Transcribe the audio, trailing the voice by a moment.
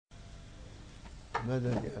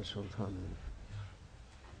مدد يا سلطان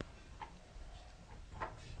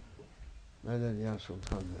مدد يا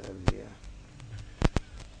سلطان الأولياء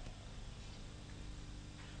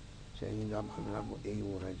سيدنا محمد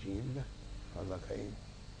أيوه رجيم ده الله كريم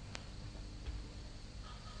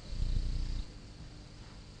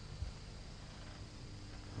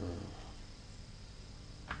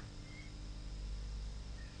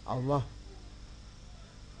Allah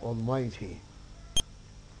Almighty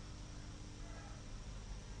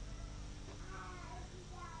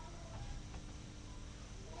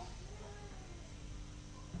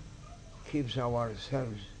keeps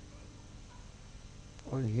ourselves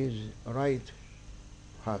on His right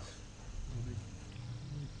path.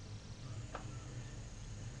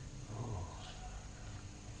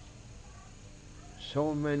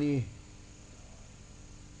 So many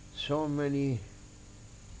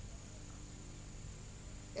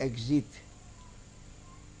exit.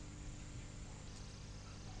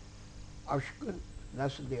 Aşkın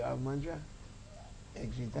nasıl diyor Almanca?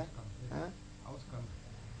 Exit ha? Ausgang.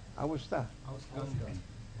 Ausfahrt. Ausgang.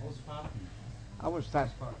 Ausfahrten.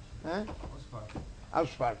 Ausfahrt. Ha? Ausfahrt.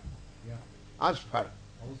 Ausfahrt. Ja. Ausfahrt.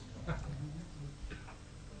 Ausfahrt.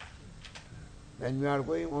 When we are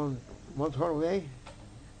going on motorway,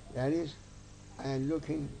 that is, I am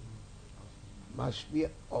looking, must be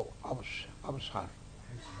Ausfahrt.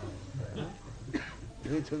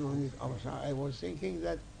 Written on it, Ausfahrt. I was thinking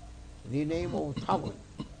that the name of town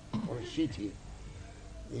or city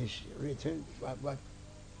is written, but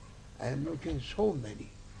I am looking so many.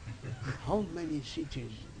 How many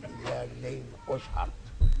cities they are named Ausfahrt?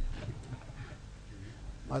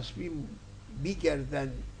 Must be bigger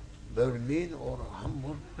than Berlin or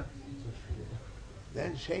Hamburg.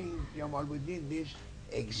 Then saying Jamaluddin this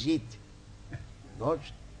exit, not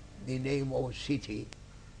the name of city.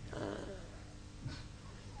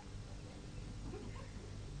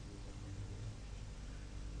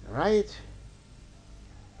 Right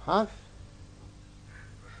path,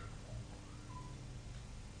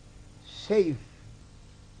 safe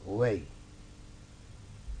way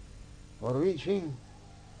for reaching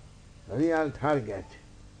real target.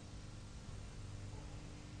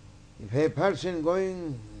 If a person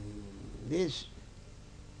going this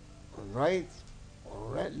right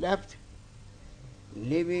or left,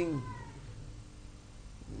 leaving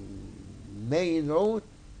main road,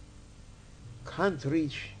 can't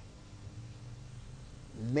reach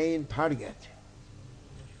main target.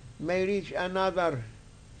 May reach another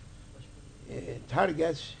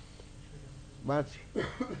targets, but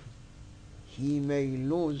he may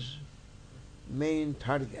lose main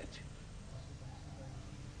target.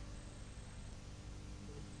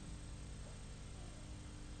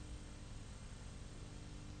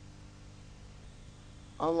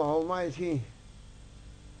 Allah Almighty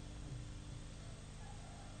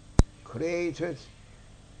created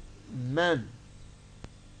man.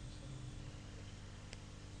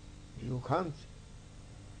 You can't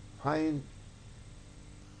find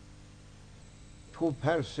two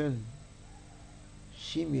persons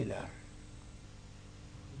similar,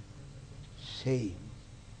 same.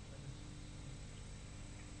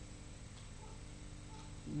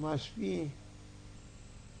 Must be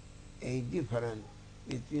a difference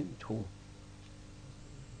between two.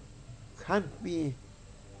 Can't be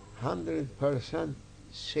 100%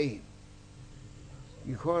 same,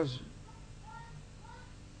 because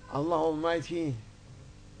Allah Almighty,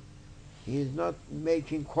 He is not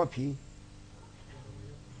making copy.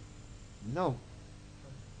 No.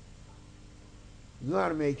 You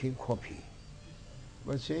are making copy.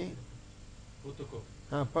 What's saying?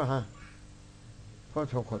 Photocopy.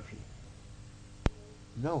 Photocopy.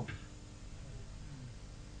 No.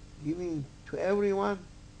 Giving to everyone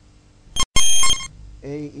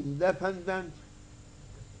a independent,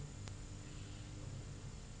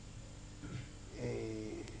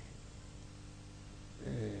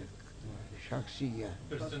 shakhsiyya,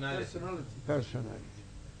 personality.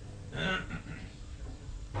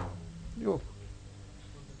 Look,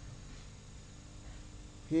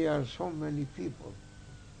 here are so many people.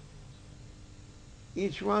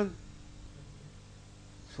 Each one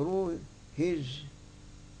through his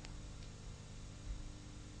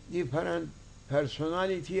different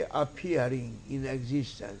personality appearing in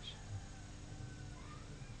existence.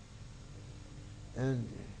 And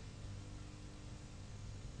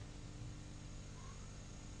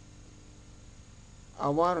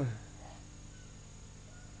our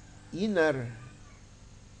inner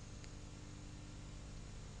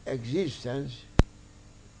existence,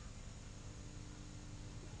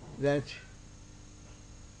 that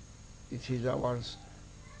it is our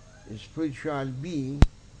spiritual being,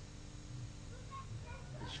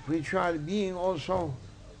 spiritual being also,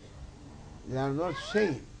 they are not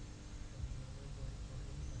same.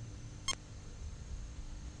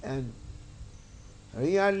 And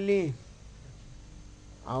really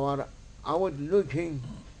our outlooking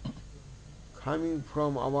coming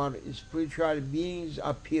from our spiritual being's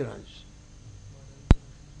appearance.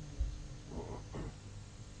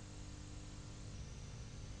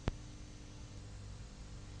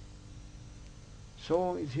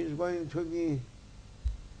 So it is going to be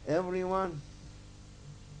everyone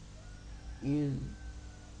in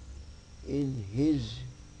his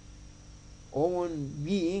own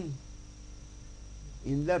being,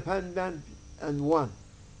 independent and one.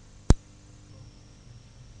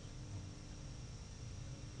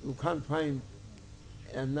 You can't find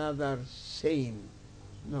another same,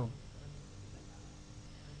 no.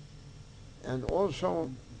 And also,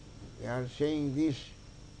 we are saying this,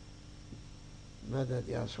 Madad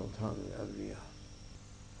Ya Sultan al-Awliya.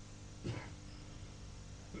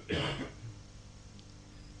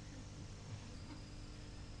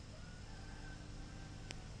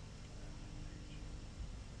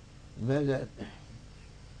 Madad.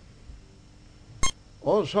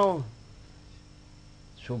 Also,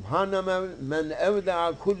 سبحان من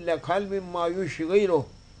أودع كل قلب ما يشغله.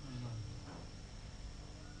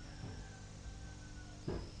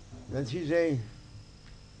 That is a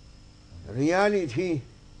reality.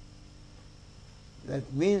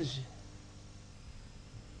 That means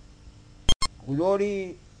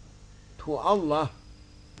glory to Allah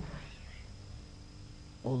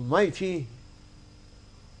Almighty,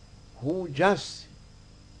 who just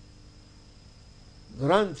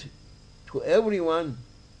grant to everyone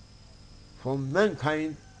from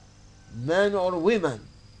mankind, man or women,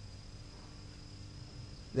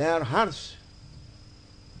 their hearts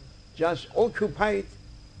just occupied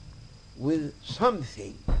with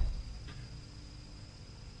something.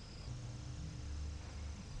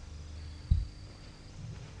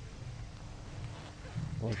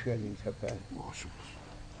 Hoş geldin Tepe. Hoş bulduk.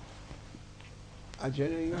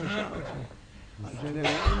 Acele yok. Acele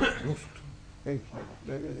yok. Yok sultanım. Peki,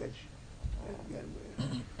 böyle geç. Gel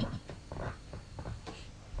buraya.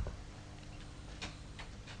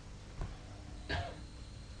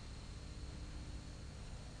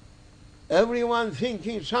 Everyone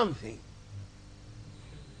thinking something.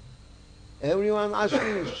 Everyone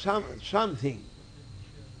asking something.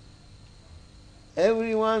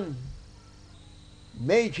 Everyone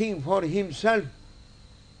making for himself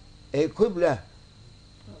a qibla,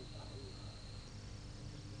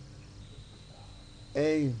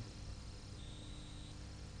 a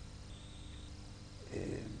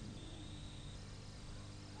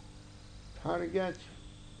target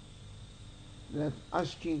that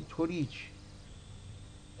asking to reach.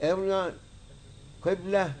 Everyone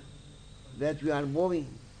qibla that we are moving.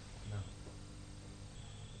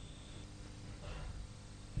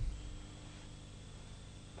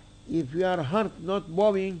 If your heart not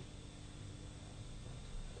moving,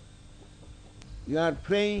 your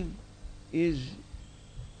praying is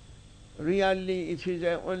really, it is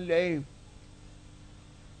only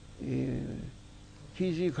a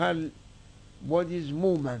physical body's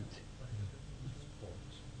movement.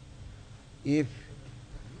 If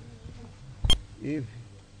it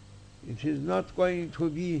is not going to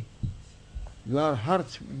be your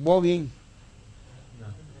heart moving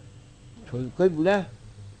to Qibla,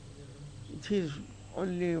 it is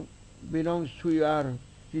only belongs to your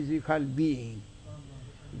physical being.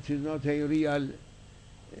 It is not a real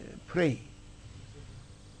prayer.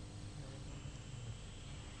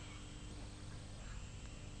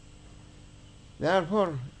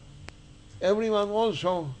 Therefore, everyone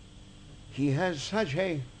also, he has such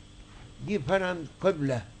a different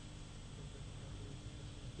Qibla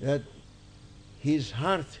that his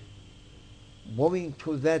heart moving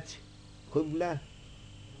to that Qibla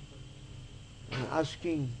and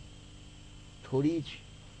asking to reach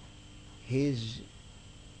his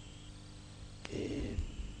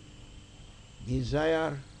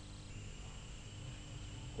desire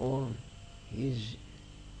or his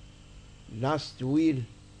last will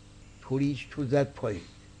to reach to that point.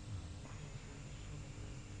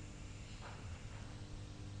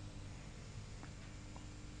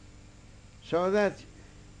 So that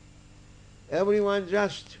everyone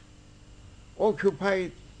just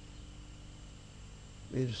occupied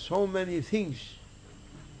with so many things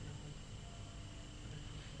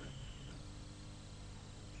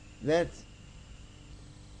that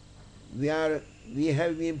we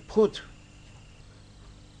have been put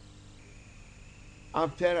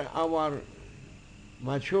after our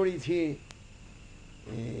maturity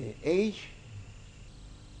age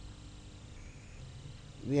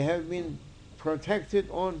we have been protected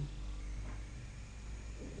on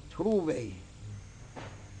true way.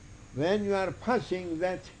 When you are passing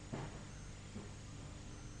that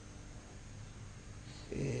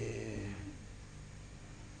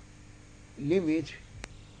limit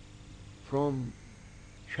from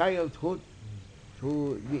childhood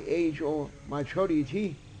to the age of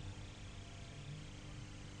maturity,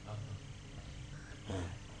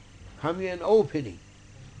 coming an opening.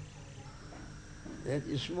 That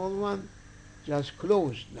small one just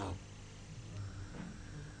closed now.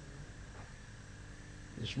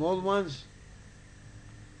 The small ones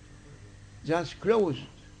just closed.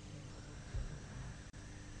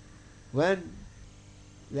 When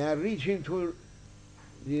they are reaching to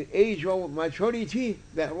the age of maturity,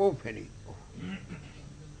 they are opening.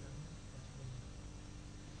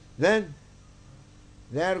 Then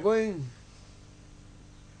they are going.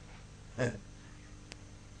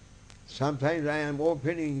 Sometimes I am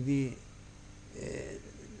opening the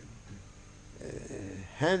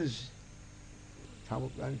hands.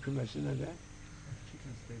 Tavukların kümesine de.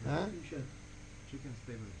 Chicken stable. Huh? Chicken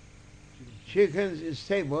stable. Chickens is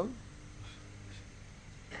stable.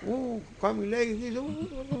 Oh, coming like this.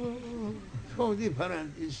 So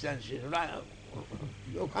different instances. Right?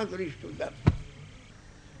 You can't reach to them.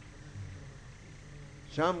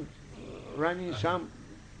 Some running, some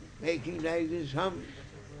making like this, some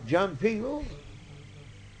jumping. Oh.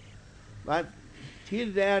 But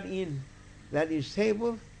till they are in that is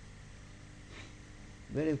stable,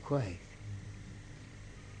 very quiet.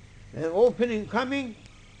 And opening coming,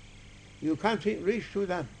 you can't reach to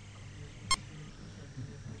them.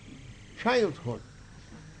 Childhood.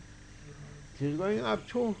 It is going up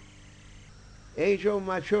to age of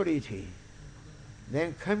maturity.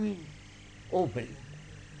 Then coming opening.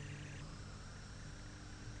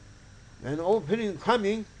 And opening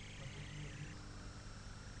coming,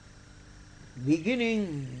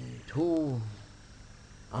 beginning to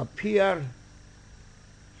appear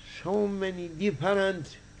so many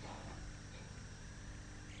different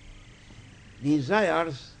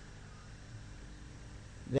desires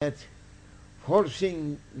that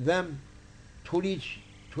forcing them to reach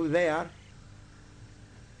to there.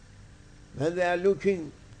 When they are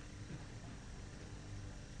looking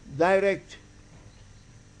direct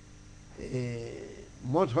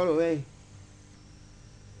motorway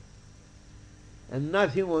and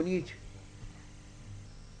nothing on it,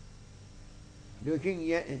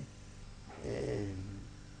 looking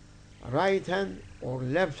right hand or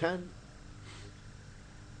left hand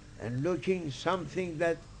and looking something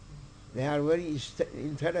that they are very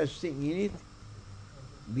interested in it,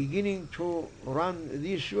 beginning to run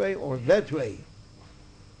this way or that way.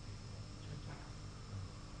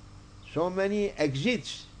 So many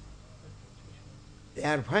exits they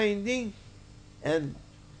are finding, and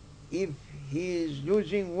if he is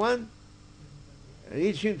losing one,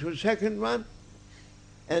 reaching to second one,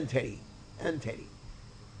 entering.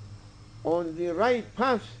 On the right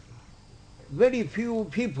path, very few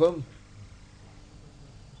people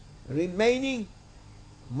remaining,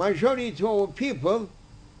 majority of people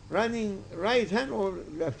running right hand or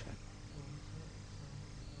left hand.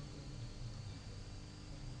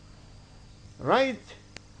 Right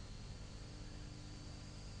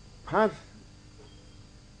path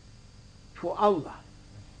to Allah,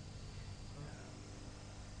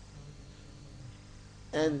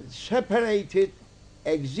 and separated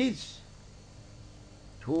exits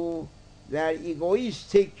to their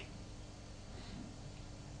egoistic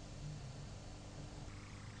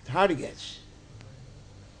targets.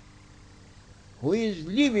 Who is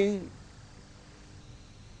living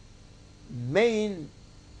main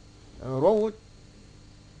road,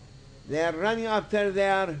 they are running after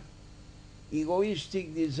their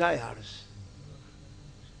egoistic desires,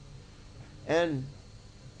 and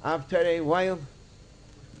after a while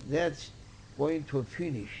that's going to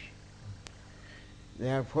finish.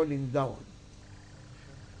 They are falling down.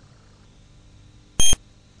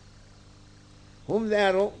 Whom they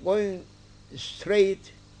are going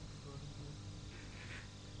straight,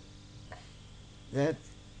 that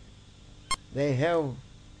they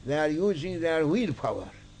are using their willpower,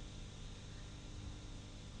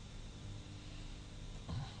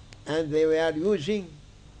 and they were using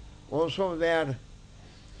also their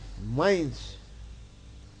minds.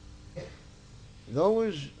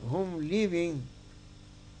 Those whom living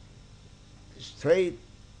straight,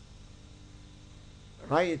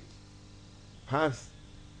 right path,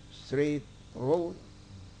 straight road,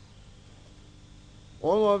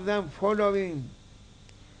 all of them following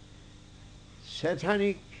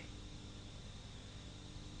satanic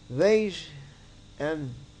ways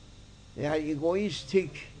and They are egoistic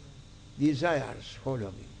desires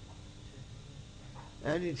following.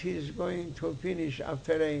 And it is going to finish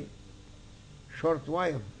after a short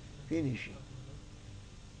while, finishing.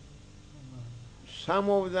 Some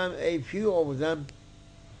of them, a few of them,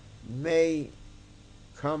 may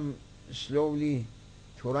come slowly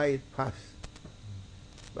to right path,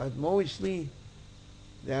 but mostly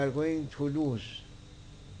they are going to lose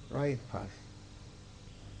right path.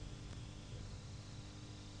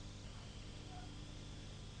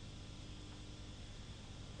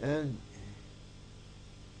 And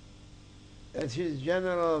that is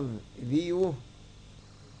general view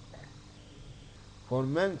for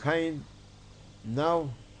mankind now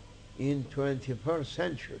in 21st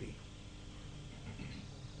century.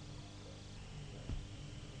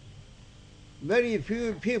 Very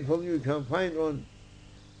few people you can find on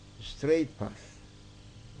straight path.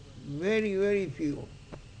 Very, very few.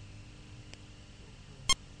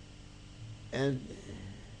 And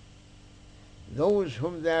those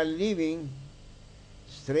whom they are leaving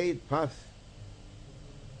straight path,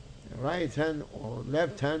 right hand or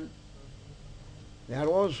left hand, they are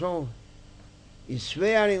also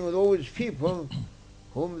swearing those people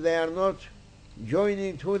whom they are not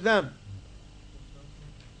joining to them.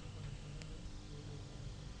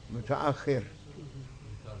 متأخر.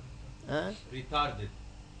 Huh? Retarded.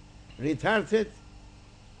 Retarded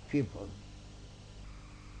people.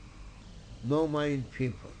 No mind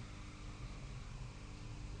people.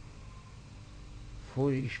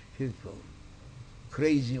 Foolish people.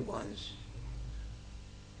 Crazy ones.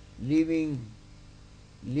 Living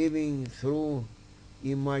through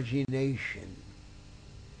imagination.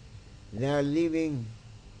 They are living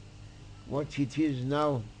what it is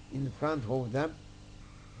now in front of them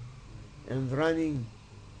and running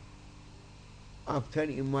after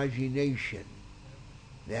imagination.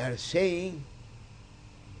 They are saying,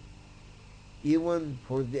 even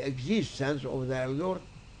for the existence of their Lord,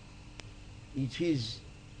 it is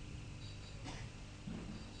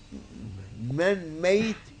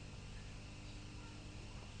man-made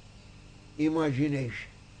imagination.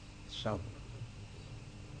 So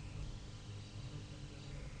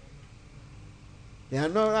they are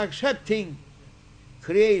not accepting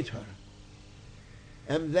Creator,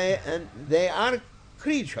 and they are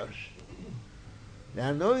creatures. They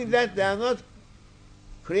are knowing that they are not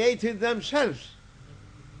created themselves,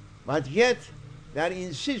 but yet they are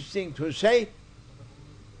insisting to say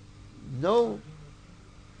no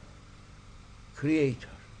Creator.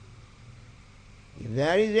 If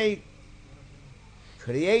there is a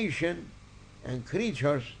creation and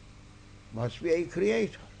creatures, must be a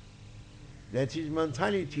Creator. That is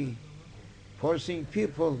mentality, forcing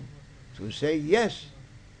people to say yes,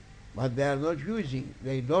 but they are not using.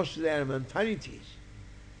 They lost their mentalities.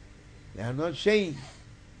 They are not saying.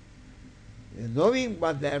 They're knowing,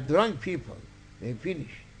 but they are drunk people. They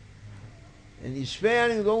finish. And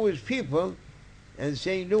sparing those people and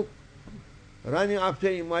saying, look, running after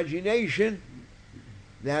imagination,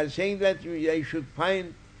 they are saying that they should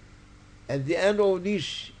find at the end of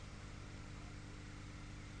this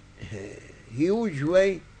huge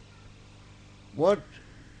way what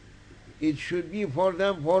it should be for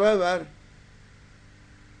them forever,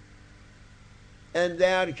 and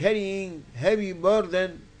they are carrying heavy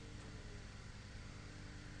burden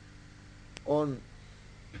on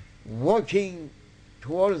walking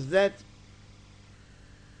towards that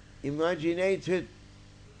imaginated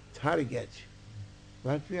target.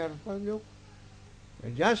 But we are, look,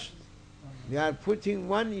 we are putting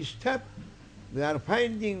one step, we are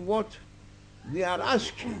finding what we are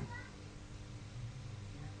asking.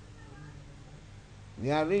 We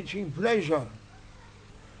are reaching pleasure.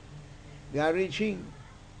 We are reaching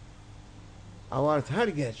our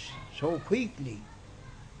targets so quickly.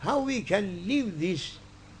 How we can leave this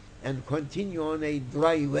and continue on a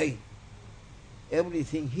dry way?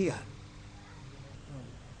 Everything here.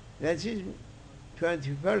 That is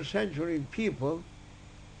 21st century people,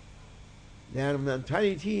 their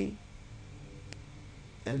mentality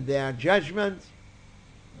and their judgment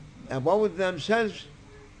about themselves,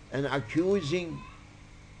 and accusing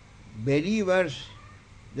believers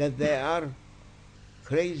that they are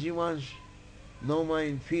crazy ones, no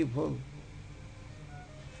mind people,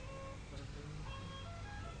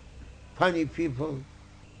 funny people,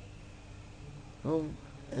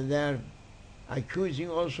 and they are accusing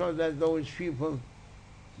also that those people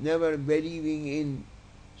never believing in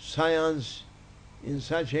science, in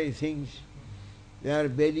such a things. They are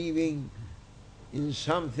believing in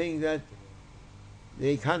something that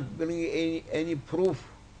they can't bring any proof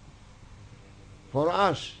for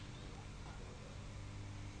us.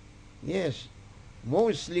 Yes,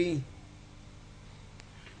 mostly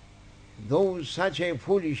those such a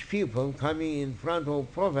foolish people coming in front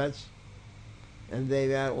of prophets, and they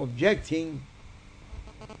were objecting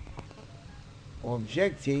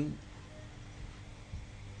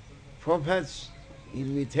prophets'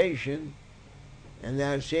 invitation, and they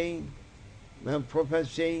are saying, when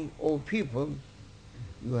prophets saying, "Oh people,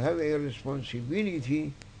 you have a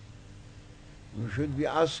responsibility, you should be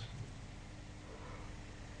asked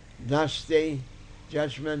last day,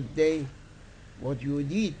 judgment day, what you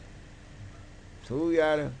did through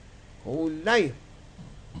your whole life."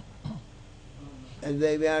 And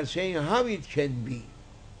they were saying how it can be.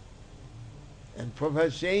 And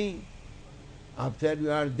Prophet saying, after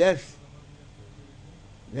your death,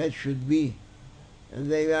 that should be. And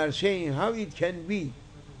they were saying how it can be.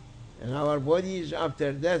 And our bodies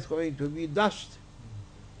after death going to be dust.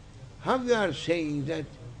 How we are saying that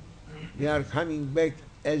we are coming back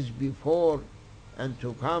as before and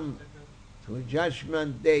to come to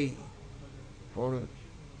judgment day for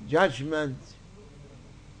judgment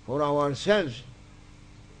for ourselves?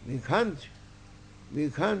 We can't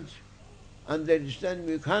understand,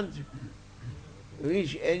 we can't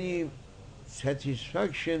reach any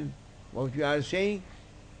satisfaction what you are saying.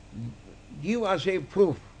 Give us a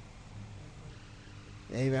proof,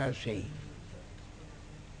 they were saying.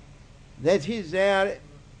 That is, they are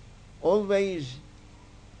always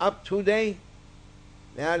up to date.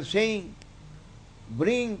 They are saying,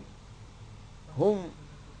 bring whom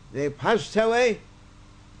they passed away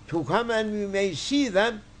to come and we may see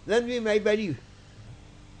them, then we may believe.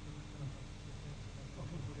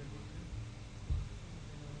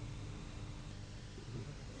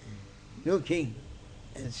 Looking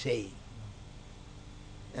and saying.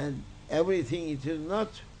 And everything, it is not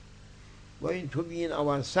going to be in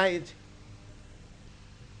our sight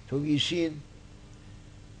to be seen.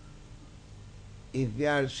 If we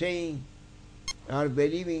are saying, are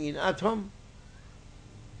believing in atom,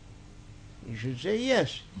 you should say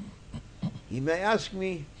yes. He may ask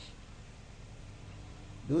me,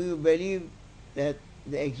 do you believe that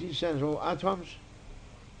the existence of atoms?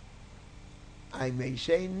 I may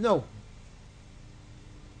say no.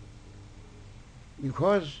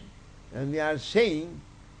 Because when we are saying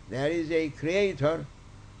there is a creator,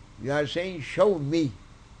 we are saying, show me,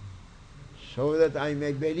 so that I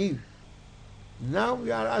may believe. Now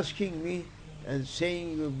you are asking me and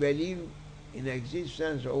saying you believe in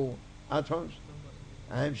existence of atoms.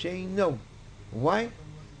 I am saying no. Why?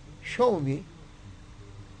 Show me,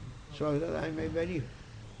 so that I may believe.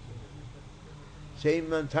 Same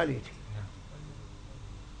mentality.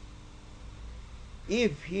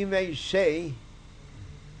 If he may say,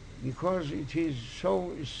 because it is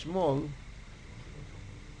so small,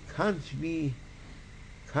 can't be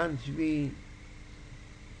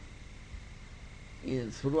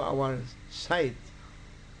through our sight,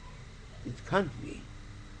 it can't be.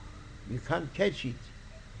 We can't catch it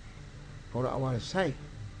for our sight,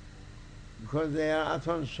 because they are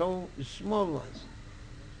atoms so small ones.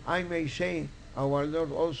 I may say our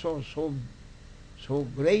Lord also so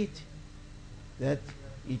great that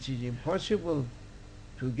it is impossible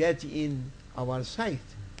to get in our sight.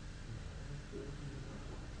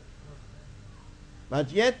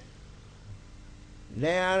 But yet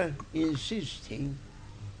they are insisting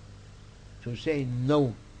to say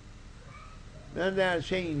no. When they are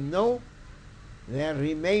saying no, they are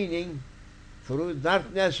remaining through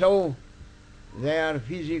darkness of their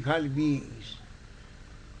physical beings.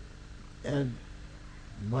 And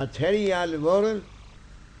material world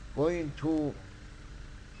going to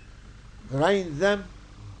grind them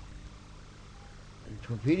and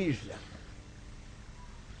to finish them.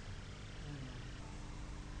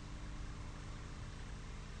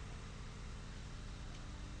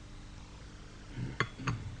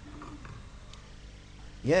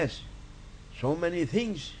 Yes, so many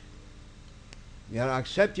things we are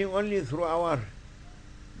accepting only through our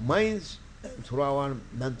minds and through our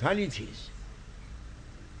mentalities.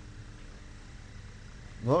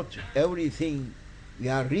 Not everything we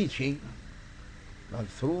are reaching, but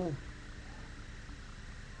through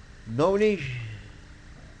knowledge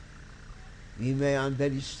we may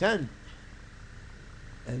understand,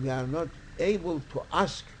 and we are not able to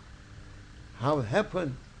ask how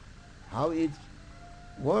happened, how it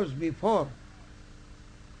was before,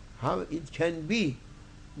 how it can be.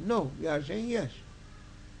 No, we are saying yes.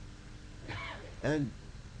 And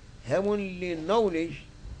heavenly knowledge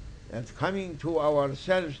that's coming to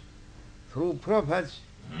ourselves through prophets,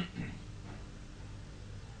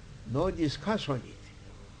 no discuss on it.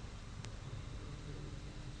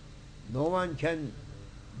 No one can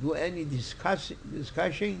do any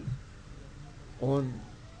discussion on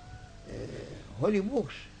holy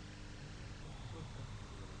books.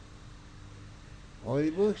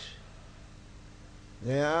 holy books,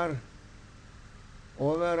 they are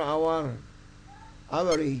over our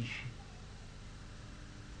average,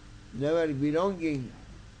 never belonging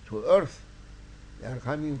to earth. They are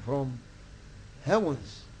coming from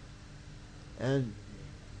heavens. And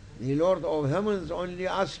the Lord of heavens only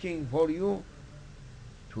asking for you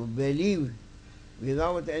to believe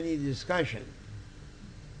without any discussion.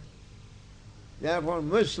 Therefore,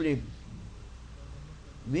 Muslim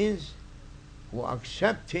means who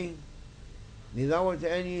accepting without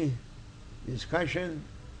any discussion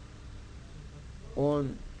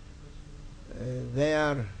on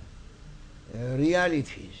their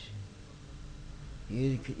realities.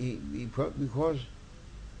 Because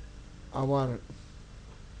our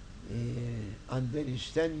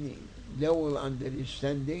understanding, level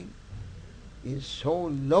understanding is so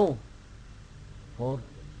low for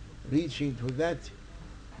reaching to that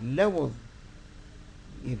level.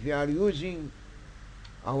 If we are using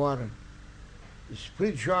our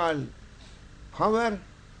spiritual power,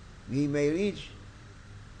 we may reach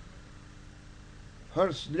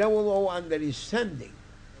first level of understanding.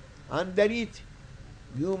 Under it,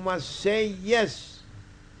 you must say yes.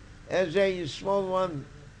 As a small one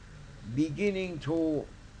beginning to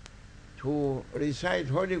recite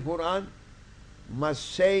Holy Quran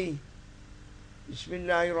must say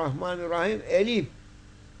Bismillahir Rahmanir Rahim, Elif,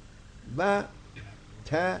 Ba,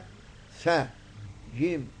 Ta, Tha,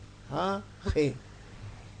 Jim, Ha, Khe.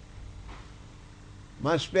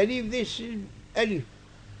 Must believe this is Elif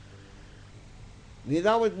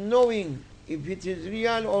without knowing if it is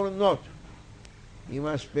real or not. He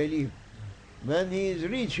must believe. When he is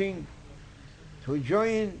reaching to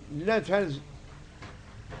join letters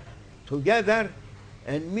together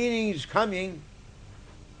and meanings coming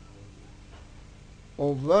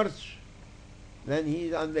of words, then he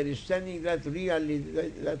is understanding that really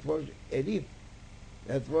that was Elif,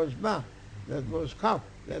 that was Ba, that was Kaf,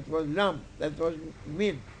 that was Lam, that was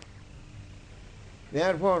Min.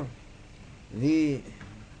 Therefore, the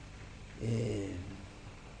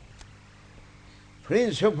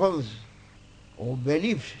principles of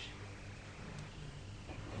beliefs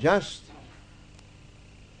just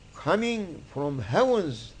coming from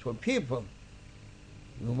heavens to people.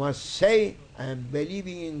 You must say, I am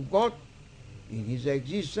believing in God, in His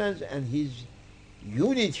existence and His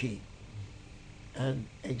unity, and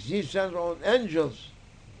existence of angels,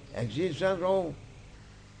 existence of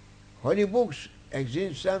holy books,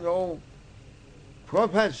 existence of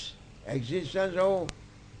prophets, existence of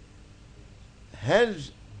hell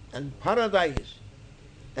and paradise,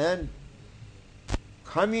 and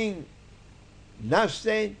coming last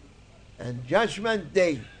day and judgment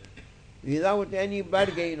day without any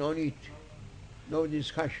bargain on it, no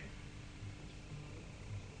discussion.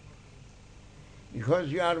 Because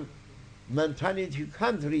your mentality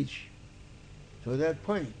can't reach to that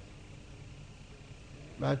point.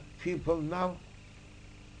 But people now,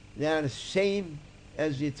 they are same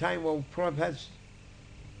as the time of prophets,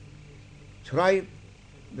 tribe,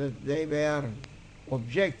 that they were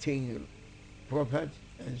objecting prophet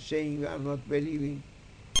and saying we are not believing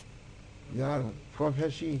your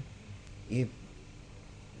prophecy. If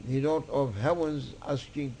the Lord of heavens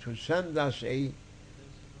asking to send us a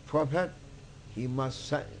prophet, he must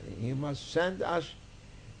send us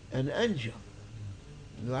an angel.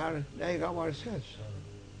 We are like ourselves.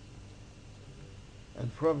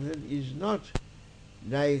 And prophet is not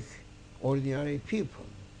like ordinary people.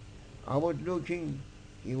 Outward looking,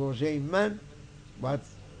 he was a man, but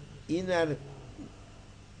inner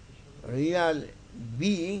real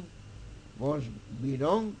being was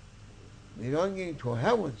belonging to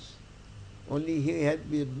heavens. Only he had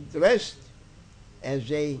been dressed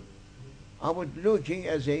as a, outward looking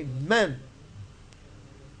as a man.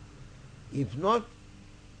 If not,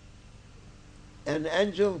 an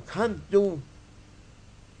angel can't do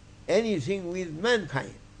anything with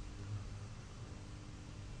mankind.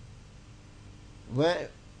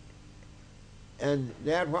 And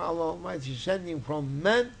therefore Allah Almighty is sending from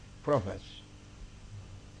man prophets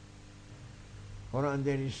for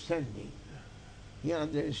understanding. He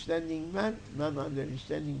understanding man, not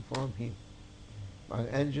understanding from him. But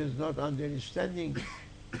angels not understanding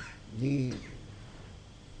the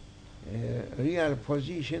real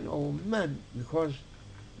position of man, because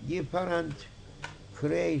different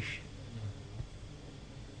creation.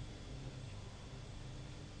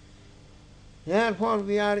 Therefore,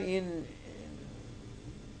 we are in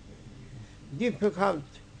difficult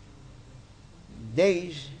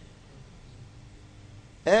days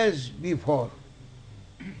as before.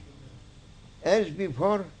 As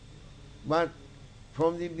before, but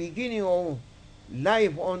from the beginning of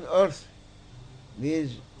life on earth,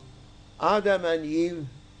 with Adam and Eve,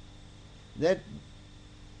 that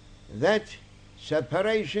that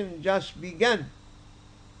separation just began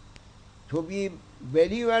to be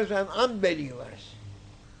believers and unbelievers.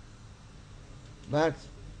 But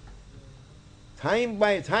time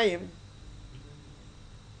by time,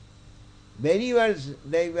 believers,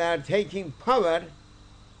 they were taking power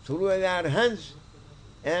through their hands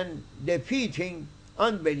and defeating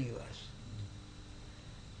unbelievers.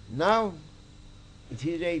 Now, it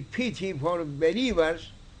is a pity for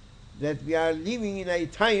believers that we are living in a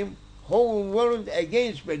time, whole world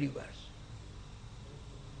against believers.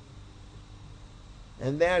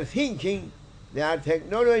 And they are thinking their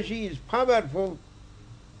technology is powerful,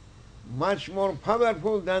 much more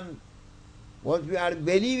powerful than what we are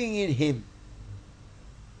believing in Him.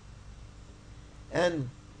 And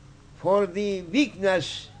for the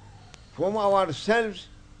weakness from ourselves,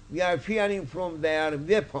 we are fearing from their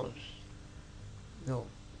weapons. No.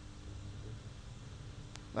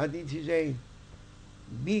 But it is a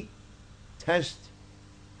big test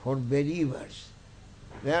for believers.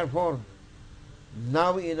 Therefore,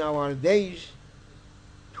 now in our days,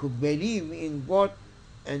 to believe in God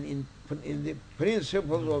and in the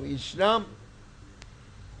principles of Islam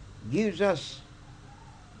gives us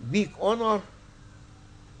big honor,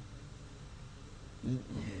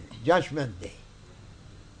 Judgment Day.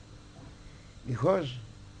 Because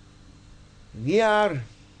we are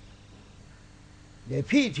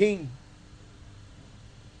defeating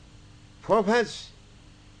prophets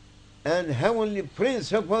and heavenly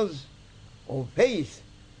principles of faith,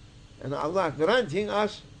 and Allah granting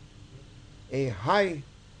us a high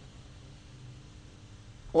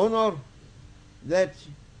honor that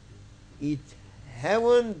it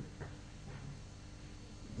haven't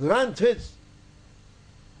granted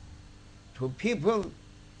to people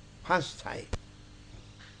past time.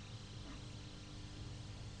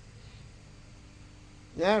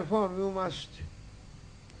 Therefore, we must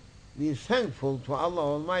be thankful to Allah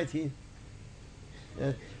Almighty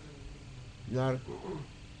that you are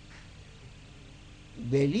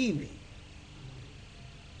believing.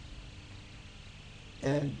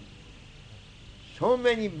 And so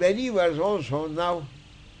many believers also now,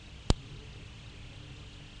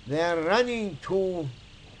 they are running to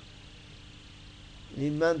the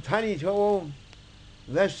mentality of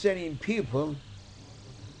Western people,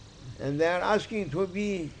 and they are asking to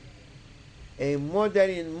be a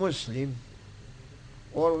modern Muslim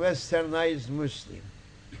or westernized Muslim.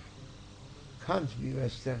 Can't be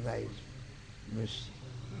westernized Muslim.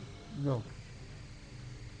 No.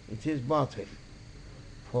 It is batil,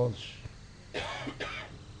 false.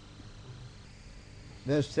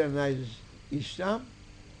 Westernized Islam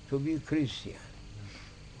to be Christian.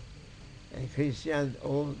 And Christians,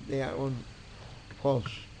 all they are on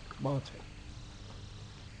false, batil.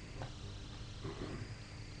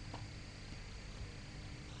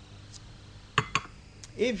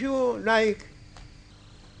 If you like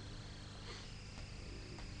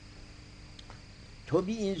to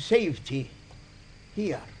be in safety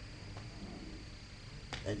here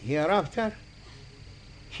and hereafter,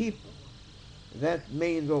 keep that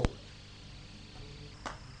main road.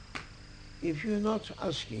 If you're not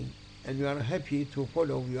asking and you are happy to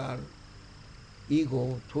follow your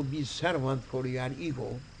ego, to be servant for your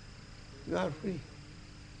ego, you are free.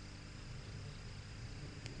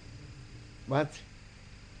 But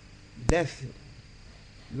death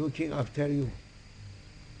looking after you.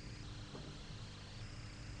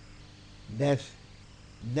 Death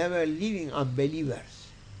never leaving unbelievers.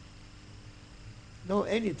 No,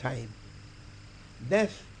 any time.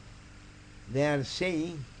 Death, they are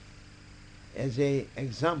saying, as an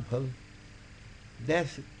example,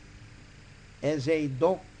 death as a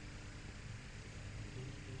dog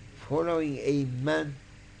following a man,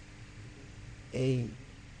 a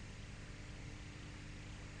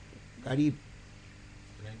garib,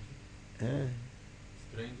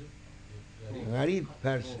 garib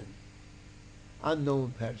person,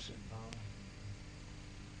 unknown person.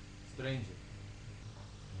 Stranger.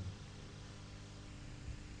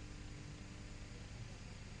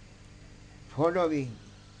 Following,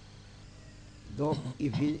 though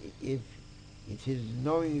if it is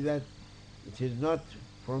knowing that it is not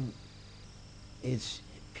from its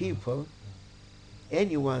people,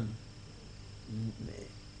 anyone,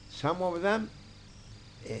 some of them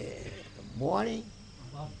mourning,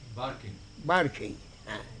 barking,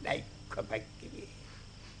 like köpek gibi,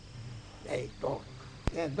 like dog,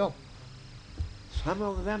 dog. Some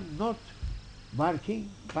of them not barking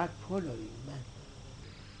but following man.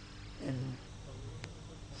 And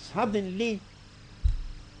suddenly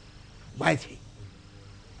biting.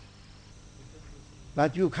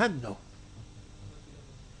 But you can't know.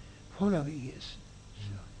 Following is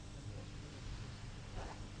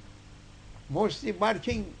mostly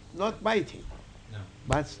barking, not biting. No.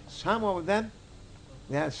 But some of them,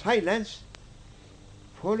 they are silence,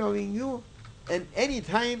 following you, and any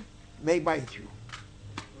time may bite you.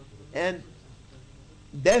 And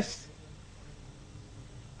death,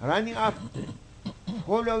 running up,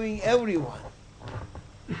 following everyone,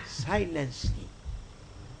 silently.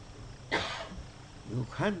 You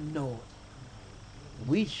can't know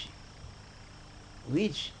which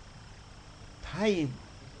time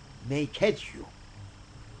may catch you.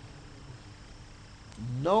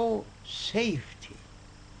 No safety.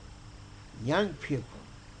 Young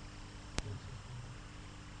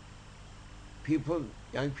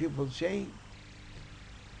young people say,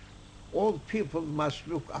 old people must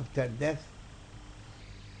look after death.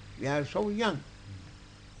 We are so young.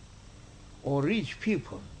 Or rich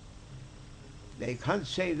people, they can't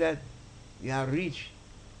say that we are rich,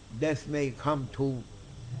 death may come to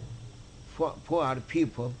poor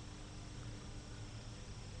people.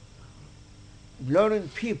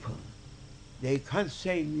 Learned people, they can't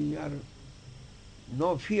say we are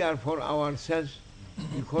no fear for ourselves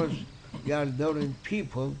because we are learned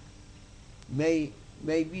people, may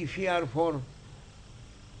be fear for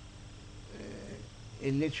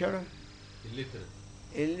illiterate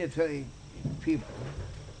people.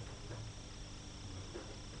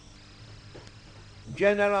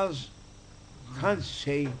 Generals can't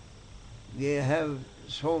say they have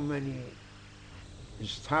so many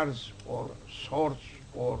stars or swords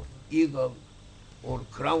or eagle or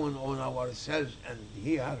crown on ourselves, and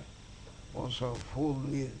here also full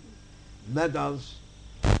with medals.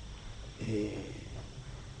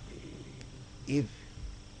 If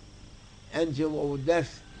angel of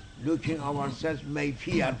death looking ourselves may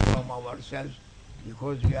fear from ourselves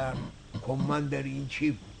because we are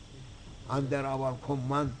commander-in-chief, under our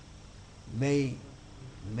command may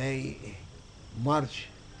march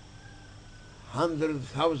hundreds,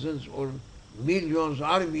 thousands or millions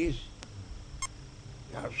armies.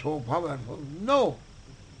 They are so powerful. No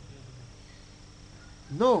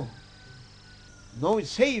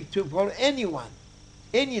safety for anyone,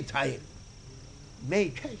 any time may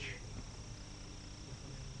catch.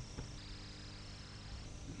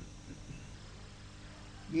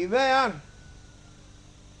 Beware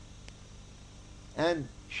and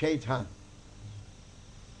shaitan.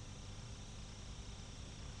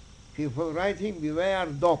 People writing beware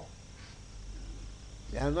dog.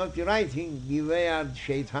 They are not writing beware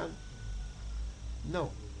shaitan.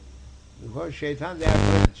 No, because shaitan they are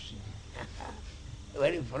friends.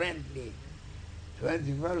 Very friendly.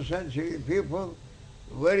 21st century people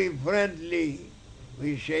very friendly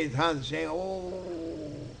with shaitan, say, oh,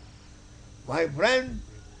 my friend,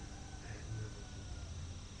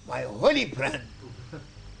 my holy friend.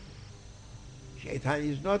 Shaitan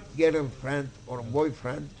is not girlfriend or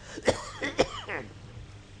boyfriend.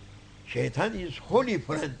 Shaitan is holy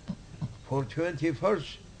friend for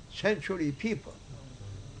 21st century people.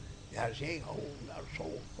 They are saying, oh, we are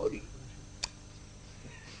so holy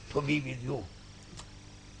to be with you.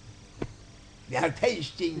 They are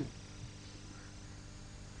tasting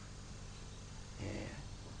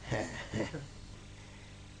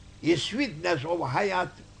the sweetness of hayat,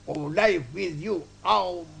 of life with you,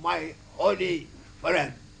 oh my holy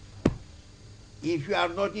friend. If you are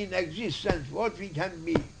not in existence, what we can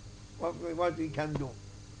be, what we can do?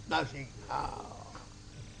 Nothing.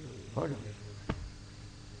 Hold on.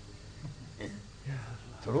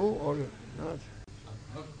 True or not?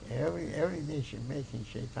 Every nation making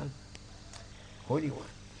shaitan holy one.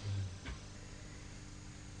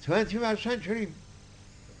 21st century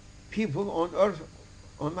people on earth,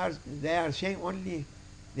 on Mars, they are saying only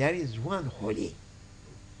there is one holy.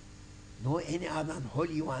 No any other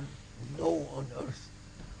holy one, no on earth.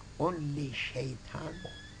 Only shaitan,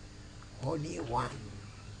 holy one.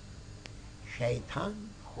 Shaitan,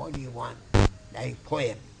 holy one. Like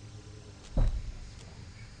poem.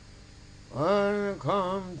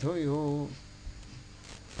 Welcome to you.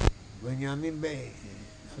 Benjamin Bey.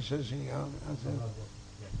 Nasılsın ya? Nasıl?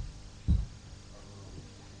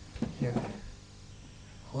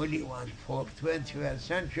 Holy one for 21st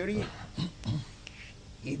century,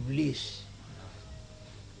 Iblis,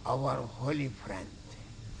 our holy friend.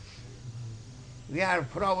 We are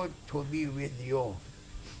proud to be with you.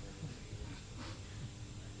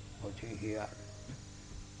 Putting here,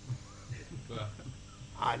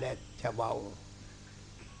 Alet Tabao,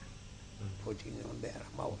 putting on their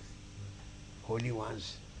mouth, holy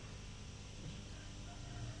ones,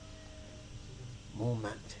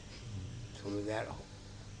 movement through their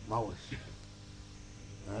mouth.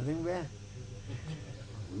 Anladın be?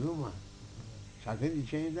 Uyuma. Sakın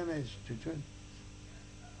içeyim demez tütün.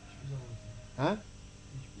 Ha?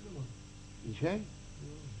 İçen?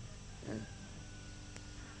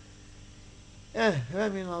 I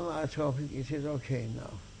mean, Allah Tawfiq, it is okay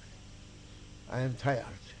now. I am tired.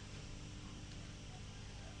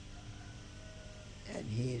 And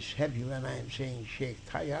he is happy when I am saying Sheikh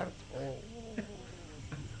tired. Oh.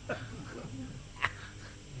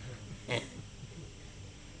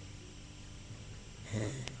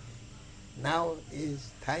 Now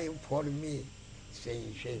is time for me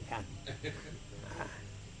saying Shaitan.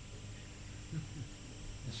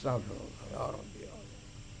 Estağfurullah ya Rabbi.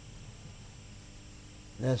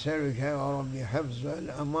 نسألك يا رب حفظ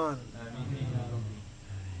الأمان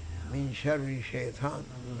من شر الشيطان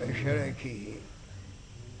وشركه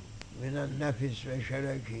من النفس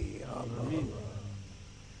وشركه يا الله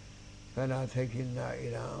فلا تكلنا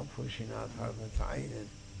إلى أنفسنا طرفة عين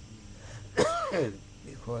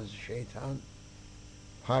because shaitan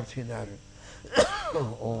partner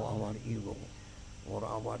or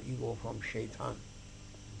our ego from shaitan.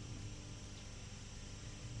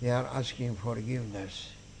 They are asking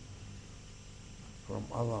forgiveness from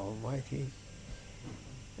Allah Almighty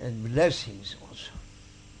and blessings also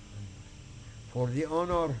for the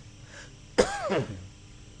honor,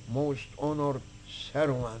 most honored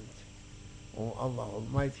servant of Allah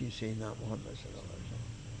Almighty, Sayyidina Muhammad sallallahu alaihi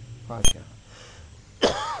wasallam. Fatiha.